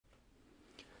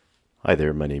Hi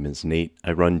there, my name is Nate.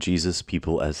 I run Jesus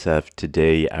People SF.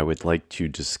 Today I would like to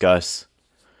discuss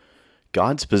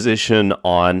God's position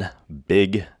on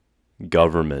big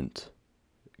government.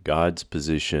 God's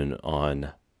position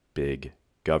on big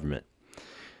government.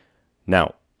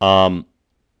 Now, the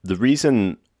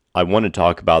reason I want to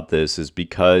talk about this is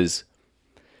because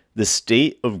the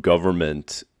state of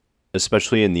government,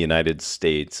 especially in the United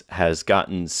States, has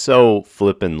gotten so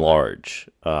flippin' large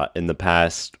in the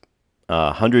past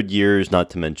 100 years, not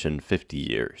to mention 50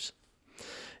 years.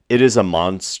 It is a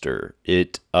monster.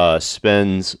 It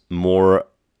spends more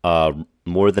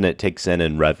than it takes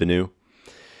in revenue.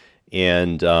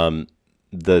 And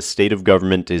the state of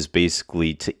government is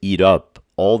basically to eat up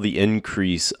all the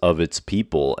increase of its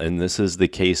people. And this is the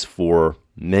case for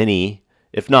many,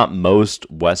 if not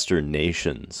most, Western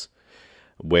nations,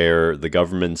 where the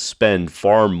governments spend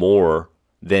far more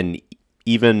than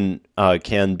even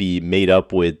can be made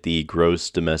up with the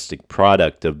gross domestic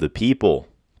product of the people.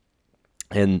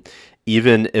 And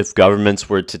even if governments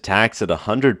were to tax at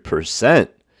 100%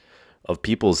 of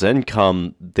people's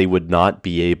income, they would not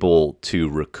be able to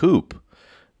recoup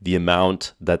the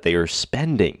amount that they are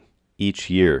spending each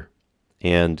year.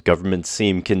 And governments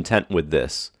seem content with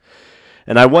this.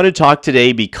 And I want to talk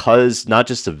today because, not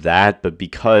just of that, but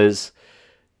because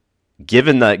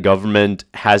given that government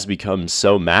has become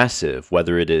so massive,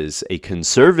 whether it is a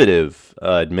conservative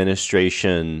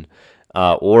administration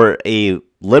or a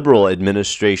liberal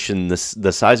administration, the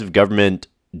size of government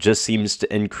just seems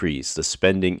to increase. The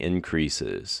spending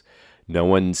increases. No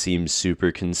one seems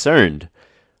super concerned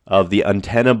of the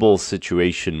untenable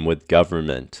situation with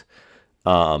government.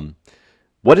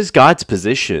 What is God's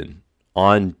position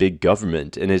on big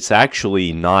government? And it's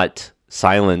actually not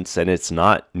silence and it's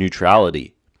not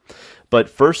neutrality. But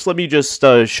first, let me just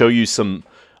show you some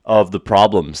of the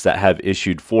problems that have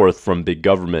issued forth from big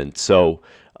government. So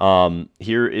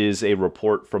here is a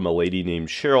report from a lady named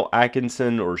Cheryl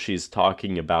Atkinson, or she's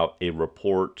talking about a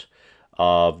report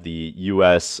of the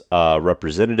U.S.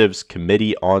 Representatives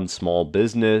Committee on Small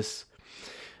Business.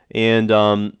 And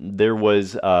there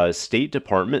was State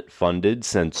Department funded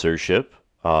censorship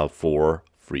for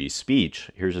free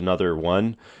speech. Here's another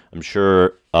one. I'm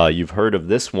sure you've heard of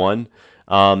this one.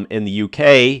 In the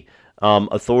UK,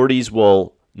 authorities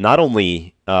will not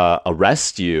only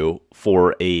arrest you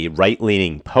for a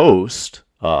right-leaning post,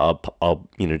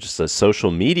 just a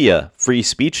social media free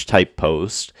speech type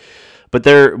post, but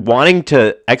they're wanting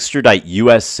to extradite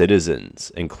U.S.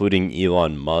 citizens, including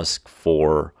Elon Musk,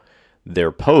 for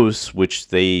their posts, which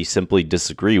they simply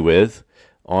disagree with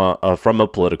from a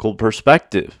political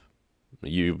perspective.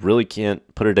 You really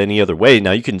can't put it any other way. Now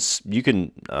you can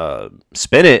spin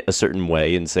it a certain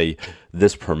way and say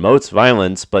this promotes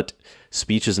violence, but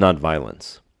speech is not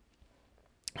violence.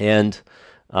 And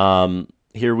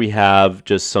here we have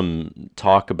just some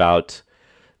talk about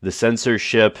the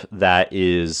censorship that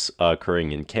is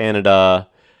occurring in Canada,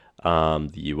 the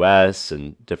U.S.,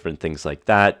 and different things like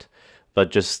that.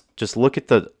 But just look at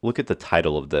the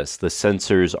title of this. The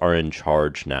censors are in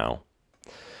charge now.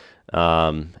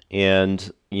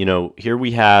 And, here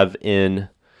we have in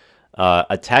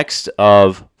a text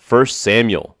of 1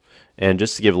 Samuel. And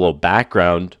just to give a little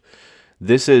background,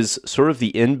 this is sort of the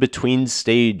in-between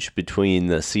stage between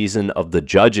the season of the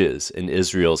judges in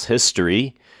Israel's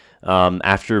history.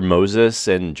 After Moses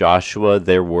and Joshua,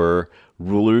 there were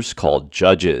rulers called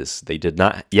judges. They did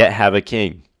not yet have a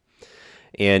king.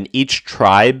 And each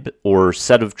tribe or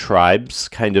set of tribes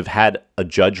kind of had a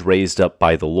judge raised up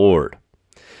by the Lord.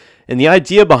 And the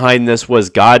idea behind this was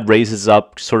God raises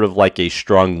up sort of like a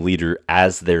strong leader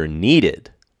as they're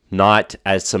needed, not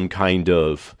as some kind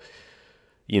of,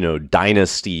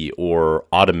 dynasty or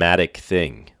automatic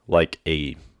thing like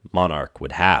a monarch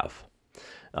would have.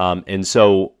 And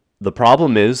so the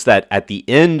problem is that at the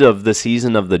end of the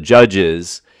season of the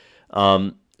judges,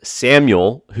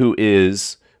 Samuel, who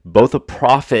is both a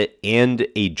prophet and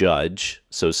a judge,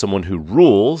 so someone who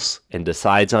rules and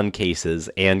decides on cases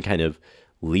and kind of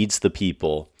leads the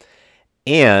people,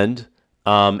 and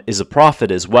is a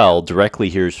prophet as well, directly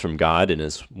hears from God, and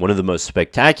is one of the most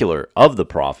spectacular of the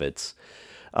prophets.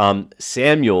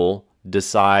 Samuel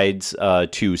decides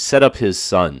to set up his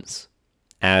sons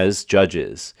as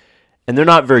judges, and they're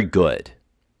not very good.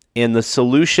 And the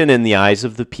solution in the eyes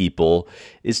of the people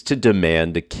is to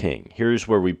demand a king. Here's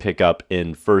where we pick up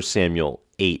in 1 Samuel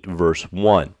 8, verse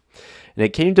 1. And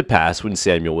it came to pass when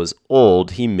Samuel was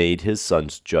old, he made his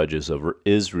sons judges over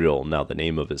Israel. Now the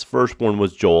name of his firstborn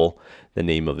was Joel, the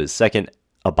name of his second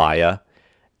Abiah.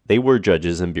 They were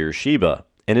judges in Beersheba.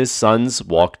 And his sons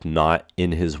walked not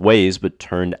in his ways, but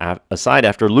turned aside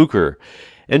after lucre,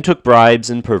 and took bribes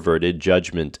and perverted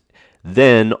judgment.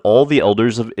 Then all the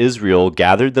elders of Israel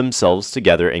gathered themselves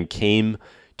together and came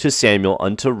to Samuel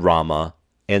unto Ramah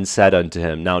and said unto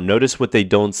him. Now notice what they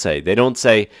don't say. They don't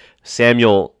say,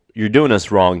 Samuel, you're doing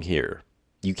us wrong here.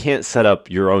 You can't set up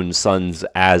your own sons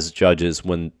as judges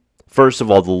when, first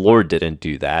of all, the Lord didn't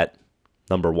do that,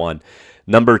 number one.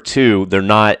 Number two, they're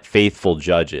not faithful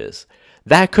judges.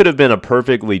 That could have been a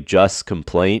perfectly just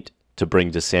complaint to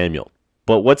bring to Samuel.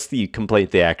 But what's the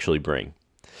complaint they actually bring?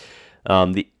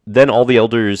 Then all the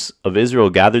elders of Israel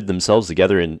gathered themselves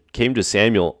together and came to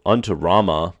Samuel unto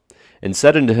Ramah, and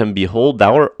said unto him, Behold,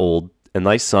 thou art old, and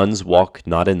thy sons walk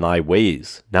not in thy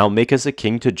ways. Now make us a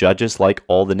king to judge us like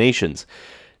all the nations.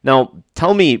 Now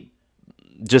tell me,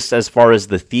 just as far as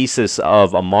the thesis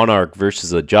of a monarch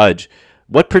versus a judge,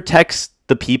 what protects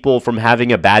the people from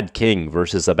having a bad king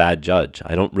versus a bad judge?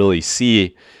 I don't really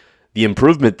see the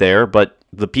improvement there, but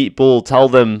the people tell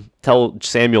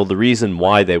Samuel the reason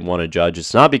why they want a judge.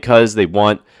 It's not because they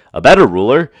want a better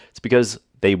ruler. It's because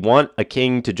they want a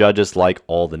king to judge us like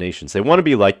all the nations. They want to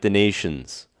be like the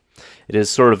nations. It is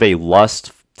sort of a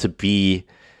lust to be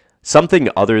something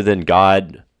other than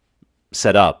God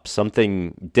set up,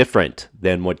 something different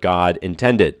than what God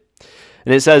intended.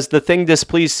 And it says, the thing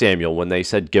displeased Samuel when they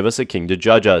said, Give us a king to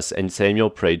judge us. And Samuel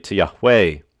prayed to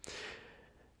Yahweh.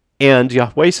 And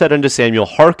Yahweh said unto Samuel,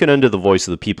 Hearken unto the voice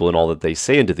of the people in all that they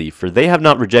say unto thee, for they have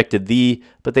not rejected thee,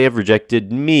 but they have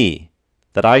rejected me,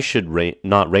 that I should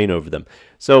not reign over them.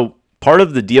 So part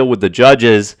of the deal with the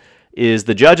judges is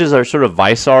the judges are sort of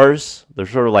viceroys. They're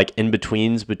sort of like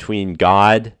in-betweens between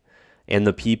God and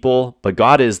the people, but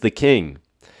God is the king.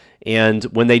 And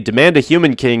when they demand a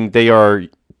human king, they are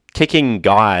kicking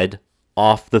God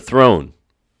off the throne.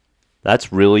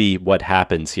 That's really what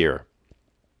happens here.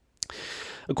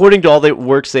 According to all the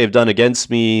works they have done against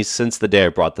me, since the day I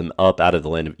brought them up out of the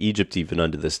land of Egypt, even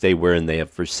unto this day, wherein they have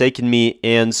forsaken me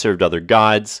and served other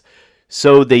gods,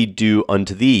 so they do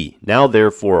unto thee. Now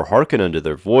therefore hearken unto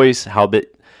their voice,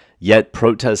 howbeit yet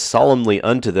protest solemnly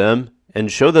unto them, and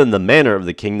show them the manner of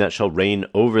the king that shall reign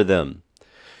over them.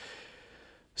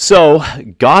 So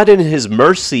God in his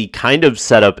mercy kind of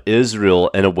set up Israel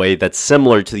in a way that's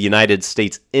similar to the United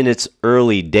States in its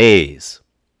early days.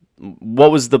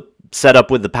 What was the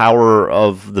setup with the power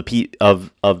of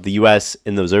the U.S.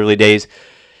 in those early days?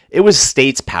 It was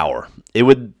states' power. It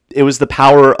was the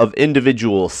power of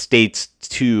individual states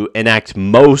to enact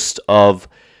most of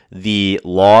the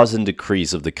laws and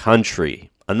decrees of the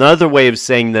country. Another way of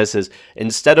saying this is,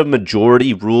 instead of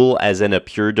majority rule as in a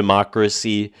pure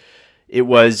democracy, it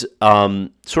was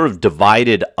sort of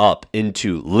divided up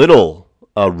into little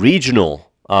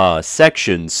regional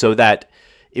sections, so that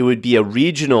it would be a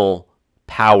regional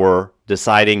power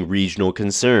deciding regional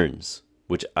concerns,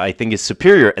 which I think is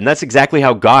superior. And that's exactly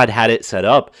how God had it set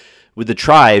up, with the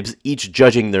tribes each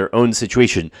judging their own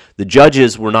situation. The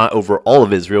judges were not over all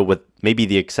of Israel, with maybe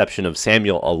the exception of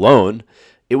Samuel alone.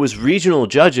 It was regional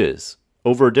judges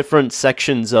over different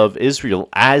sections of Israel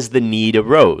as the need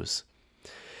arose.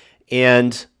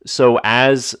 And so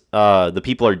as the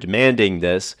people are demanding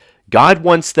this, God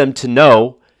wants them to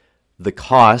know the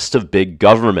cost of big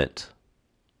government.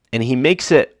 And he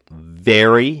makes it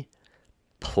very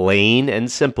plain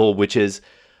and simple, which is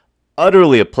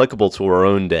utterly applicable to our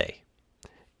own day.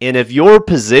 And if your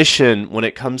position when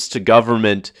it comes to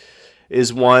government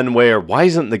is one where, why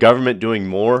isn't the government doing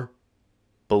more?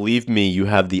 Believe me, you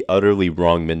have the utterly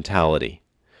wrong mentality.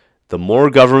 The more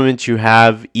government you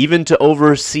have, even to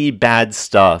oversee bad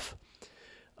stuff,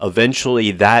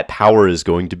 eventually that power is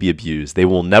going to be abused. They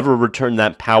will never return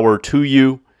that power to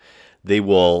you. They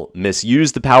will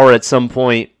misuse the power at some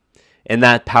point, and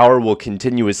that power will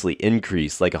continuously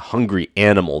increase like a hungry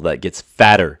animal that gets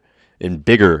fatter and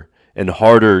bigger and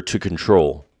harder to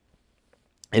control.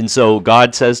 And so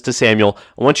God says to Samuel,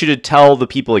 I want you to tell the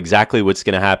people exactly what's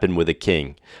going to happen with a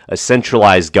king, a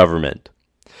centralized government.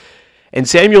 And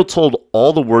Samuel told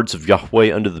all the words of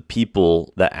Yahweh unto the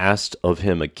people that asked of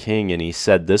him a king, and he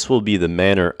said, This will be the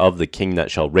manner of the king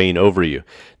that shall reign over you.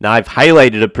 Now I've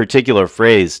highlighted a particular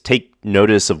phrase. Take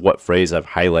notice of what phrase I've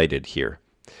highlighted here.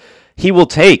 He will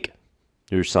take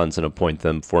your sons and appoint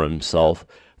them for himself,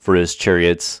 for his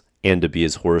chariots, and to be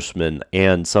his horsemen,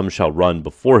 and some shall run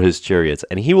before his chariots.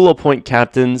 And he will appoint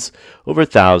captains over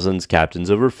thousands,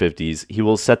 captains over 50s. He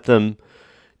will set them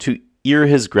to ear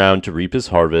his ground, to reap his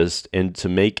harvest, and to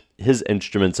make his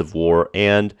instruments of war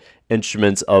and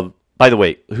instruments of, by the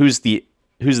way, who's the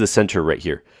center right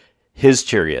here? His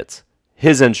chariots,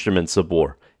 his instruments of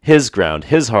war, his ground,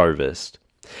 his harvest.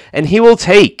 And he will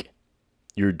take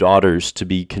your daughters to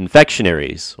be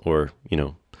confectionaries, or,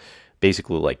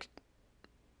 basically like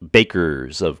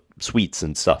bakers of sweets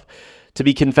and stuff, to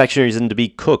be confectioners and to be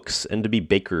cooks and to be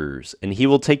bakers. And he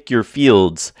will take your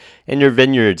fields and your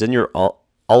vineyards and your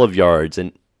olive yards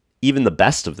and even the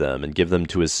best of them and give them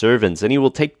to his servants. And he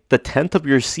will take the tenth of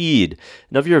your seed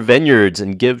and of your vineyards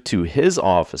and give to his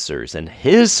officers and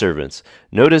his servants.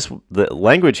 Notice the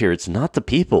language here. It's not the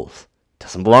people. It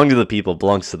doesn't belong to the people. It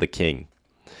belongs to the king.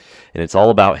 And it's all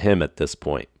about him at this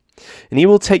point. And he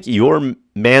will take your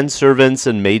manservants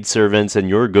and maidservants and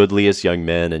your goodliest young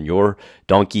men and your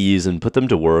donkeys and put them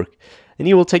to work. And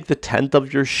he will take the tenth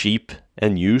of your sheep,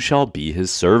 and you shall be his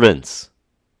servants.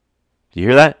 Do you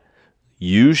hear that?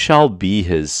 You shall be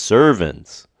his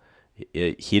servants.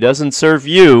 He doesn't serve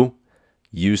you,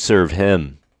 you serve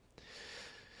him.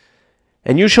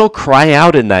 And you shall cry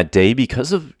out in that day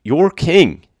because of your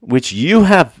king, which you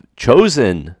have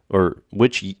chosen, or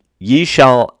which ye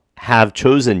shall have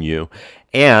chosen you,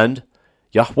 and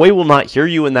Yahweh will not hear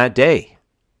you in that day.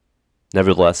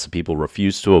 Nevertheless, the people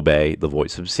refused to obey the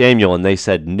voice of Samuel, and they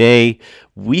said, Nay,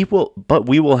 we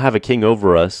will have a king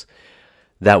over us,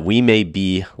 that we may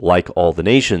be like all the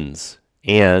nations,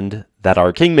 and that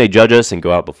our king may judge us and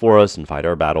go out before us and fight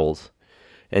our battles.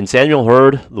 And Samuel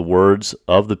heard the words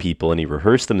of the people, and he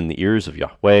rehearsed them in the ears of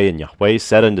Yahweh. And Yahweh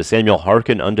said unto Samuel,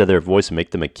 Hearken unto their voice, and make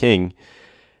them a king.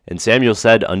 And Samuel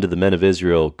said unto the men of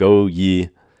Israel, Go ye,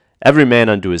 every man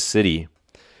unto his city.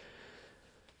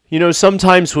 You know,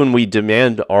 sometimes when we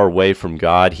demand our way from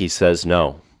God, he says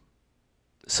no.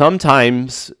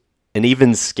 Sometimes, an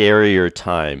even scarier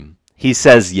time, he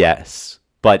says yes,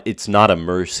 but it's not a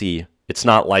mercy. It's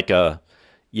not like a,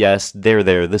 yes, there,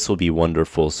 this will be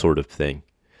wonderful sort of thing.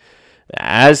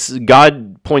 As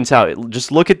God points out,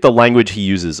 just look at the language he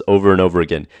uses over and over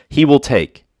again. He will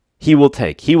take. He will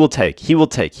take, he will take, he will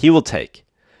take, he will take.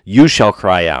 You shall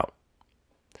cry out.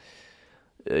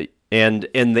 And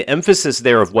the emphasis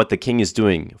there of what the king is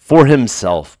doing for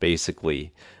himself,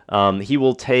 basically. He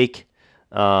will take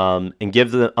and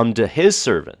give them unto his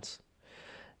servants.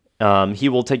 He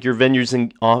will take your vineyards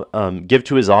and give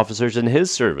to his officers and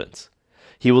his servants.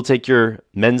 He will take your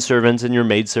men servants and your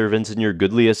maid servants and your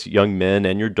goodliest young men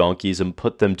and your donkeys and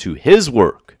put them to his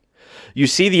work. You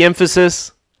see the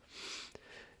emphasis?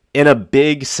 In a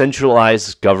big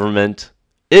centralized government,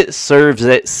 it serves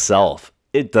itself.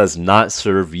 It does not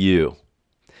serve you.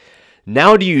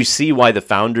 Now do you see why the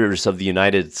founders of the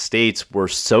United States were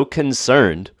so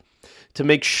concerned to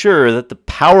make sure that the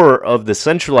power of the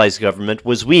centralized government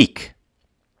was weak?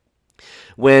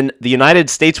 When the United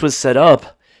States was set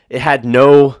up, it had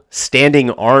no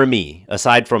standing army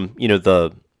aside from,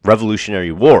 the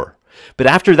Revolutionary War. But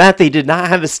after that, they did not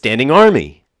have a standing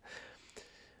army.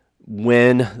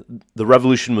 When the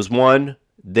revolution was won,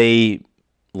 they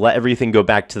let everything go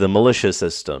back to the militia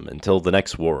system until the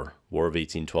next war of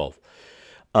 1812.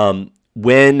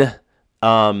 When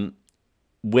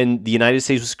the United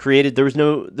States was created, there was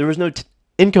no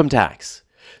income tax.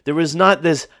 There was not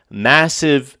this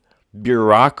massive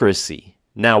bureaucracy.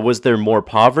 Now, was there more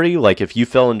poverty? Like if you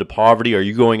fell into poverty, are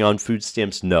you going on food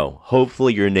stamps? No.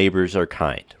 Hopefully your neighbors are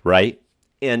kind, right?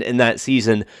 And in that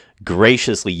season,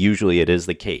 graciously, usually it is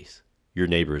the case. Your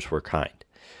neighbors were kind.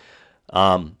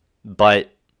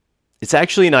 But it's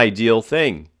actually an ideal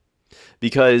thing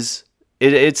because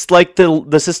it's like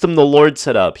the system the Lord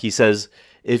set up. He says,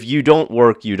 if you don't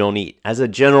work, you don't eat. As a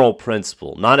general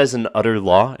principle, not as an utter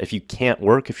law. If you can't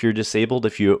work, if you're disabled,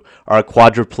 if you are a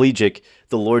quadriplegic,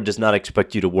 the Lord does not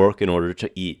expect you to work in order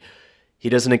to eat. He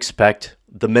doesn't expect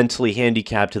the mentally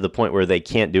handicapped to the point where they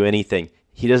can't do anything.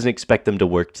 He doesn't expect them to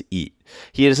work to eat.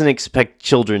 He doesn't expect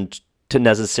children to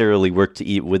necessarily work to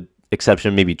eat, with exception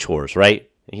of maybe chores, right?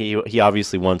 He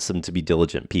obviously wants them to be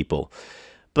diligent people.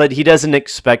 But he doesn't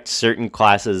expect certain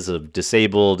classes of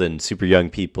disabled and super young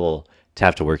people to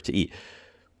have to work to eat.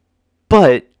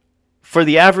 But for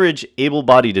the average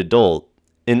able-bodied adult,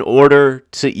 in order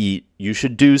to eat, you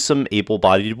should do some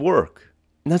able-bodied work.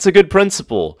 And that's a good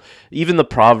principle. Even the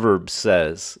proverb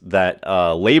says that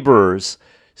laborer's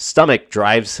stomach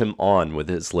drives him on with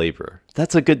his labor.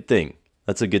 That's a good thing.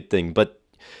 That's a good thing. But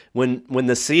when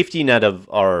the safety net of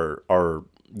our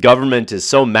government is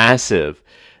so massive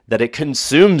that it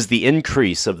consumes the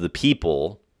increase of the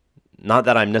people, not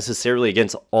that I'm necessarily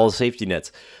against all safety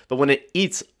nets, but when it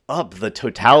eats up the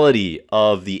totality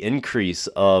of the increase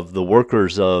of the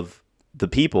workers of the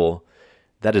people,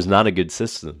 that is not a good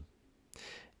system.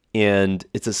 And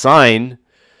it's a sign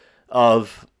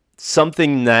of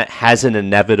something that has an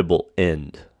inevitable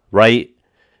end, right?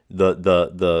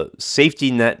 The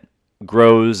safety net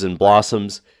grows and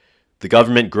blossoms, the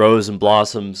government grows and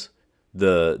blossoms,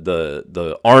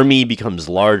 the army becomes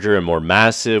larger and more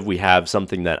massive. We have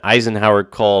something that Eisenhower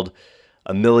called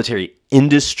a military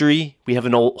industry. We have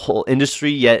an whole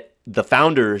industry, yet the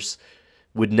founders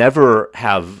would never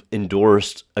have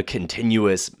endorsed a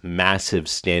continuous, massive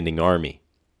standing army,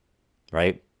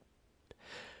 right?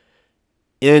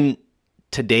 In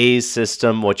today's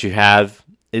system, what you have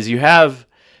is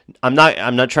I'm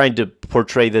not trying to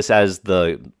portray this as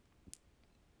the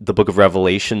Book of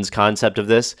Revelation's concept of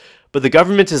this, but the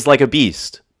government is like a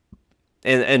beast.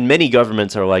 And many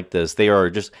governments are like this. They are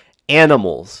just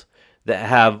animals that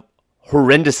have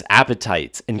horrendous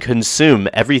appetites and consume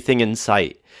everything in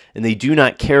sight. And they do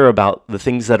not care about the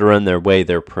things that are in their way,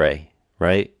 their prey,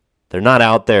 right? They're not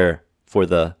out there for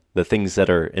the things that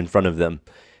are in front of them.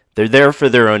 They're there for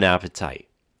their own appetite.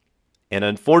 And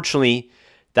unfortunately,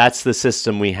 that's the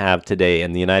system we have today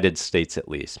in the United States, at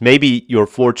least. Maybe you're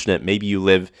fortunate. Maybe you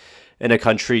live in a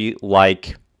country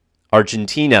like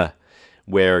Argentina,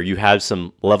 where you have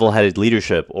some level-headed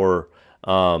leadership, or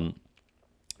El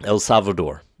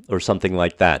Salvador, or something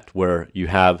like that, where you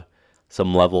have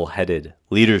some level-headed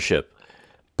leadership.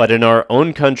 But in our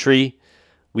own country,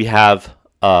 we have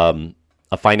a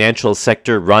financial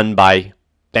sector run by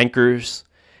bankers,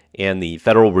 and the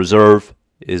Federal Reserve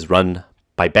is run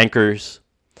by bankers,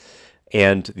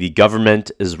 and the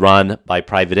government is run by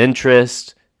private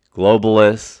interest,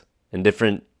 globalists, and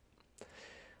different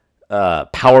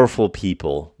powerful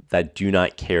people that do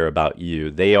not care about you.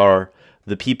 They are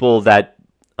the people that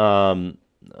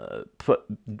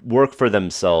work for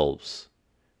themselves.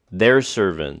 They're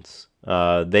servants.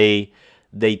 They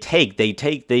take,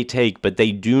 but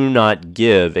they do not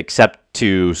give except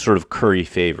to sort of curry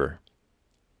favor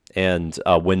and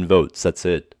win votes. That's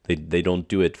it. They don't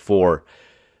do it for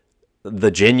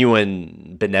the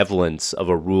genuine benevolence of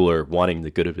a ruler wanting the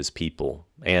good of his people.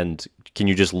 And can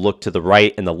you just look to the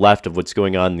right and the left of what's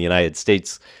going on in the United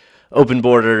States? Open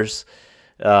borders,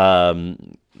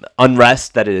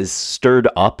 unrest that is stirred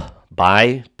up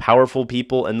by powerful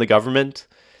people in the government,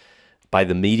 by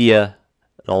the media,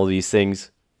 and all of these things.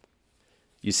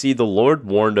 You see, the Lord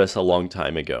warned us a long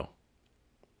time ago.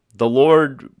 The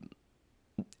Lord,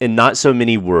 in not so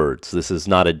many words, this is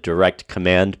not a direct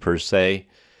command per se,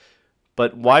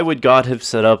 but why would God have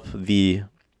set up the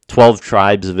 12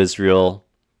 tribes of Israel?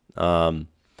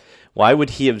 Why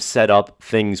would he have set up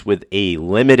things with a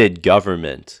limited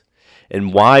government?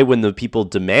 And why, when the people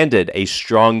demanded a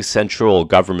strong central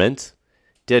government,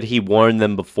 did he warn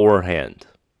them beforehand?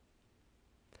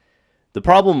 The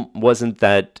problem wasn't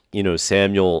that,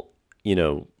 Samuel,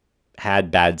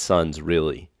 had bad sons,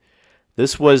 really.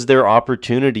 This was their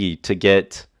opportunity to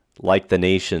get like the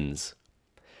nations.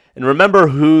 And remember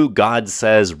who God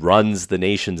says runs the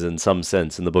nations in some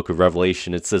sense in the book of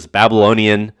Revelation. It's this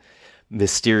Babylonian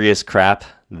mysterious crap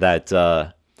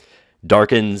that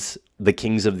darkens the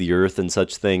kings of the earth and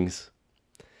such things.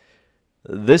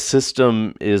 This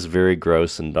system is very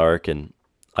gross and dark, and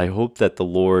I hope that the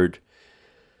Lord,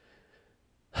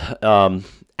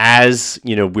 as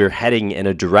we're heading in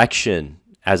a direction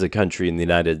as a country in the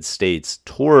United States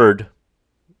toward,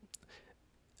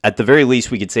 at the very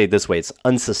least, we could say it this way, it's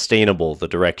unsustainable, the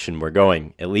direction we're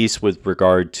going, at least with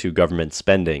regard to government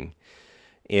spending.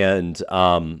 And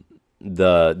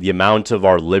the amount of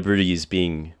our liberties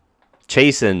being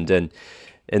chastened. And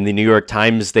in the New York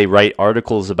Times, they write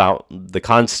articles about the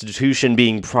Constitution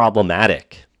being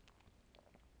problematic.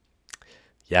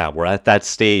 Yeah, we're at that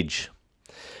stage.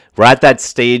 We're at that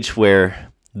stage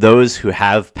where those who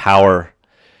have power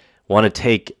want to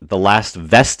take the last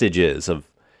vestiges of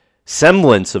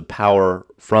semblance of power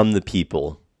from the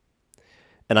people.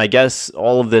 And I guess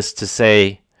all of this to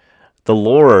say the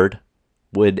Lord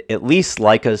would at least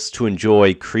like us to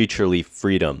enjoy creaturely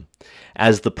freedom.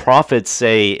 As the prophets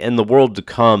say, in the world to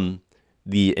come,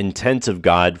 the intent of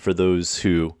God for those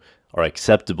who are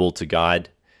acceptable to God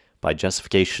by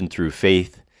justification through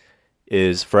faith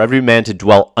is for every man to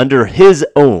dwell under his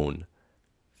own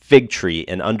fig tree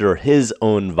and under his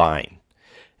own vine,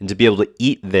 and to be able to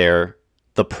eat there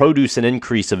the produce and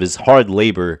increase of his hard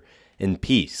labor in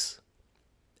peace.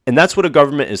 And that's what a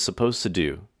government is supposed to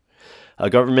do. A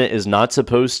government is not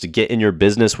supposed to get in your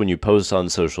business when you post on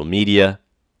social media,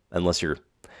 unless you're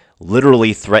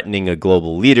literally threatening a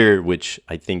global leader, which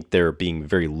I think they're being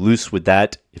very loose with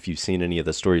that, if you've seen any of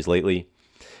the stories lately,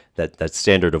 that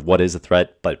standard of what is a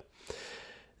threat. But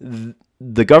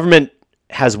the government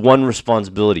has one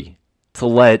responsibility: to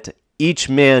let each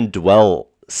man dwell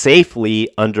safely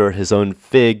under his own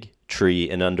fig tree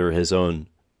and under his own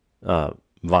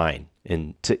vine,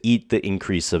 and to eat the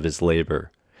increase of his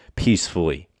labor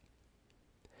peacefully.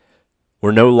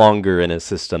 We're no longer in a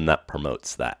system that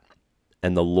promotes that.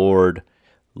 And the Lord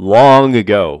long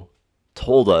ago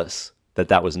told us that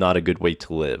that was not a good way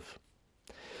to live.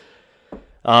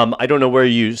 I don't know where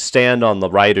you stand on the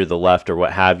right or the left or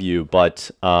what have you,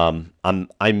 but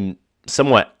I'm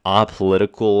somewhat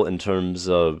apolitical in terms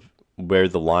of where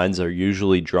the lines are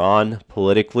usually drawn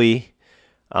politically.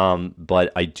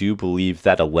 But I do believe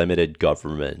that a limited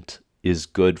government is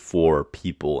good for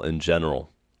people in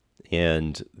general.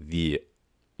 And the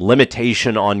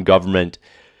limitation on government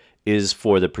is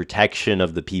for the protection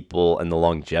of the people and the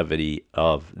longevity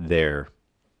of their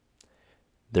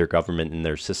government and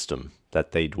their system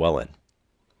that they dwell in.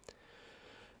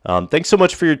 Thanks so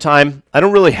much for your time. I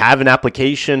don't really have an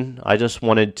application. I just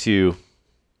wanted to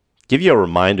give you a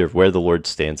reminder of where the Lord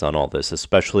stands on all this,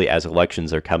 especially as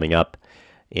elections are coming up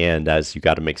and as you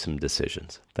got to make some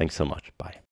decisions. Thanks so much. Bye.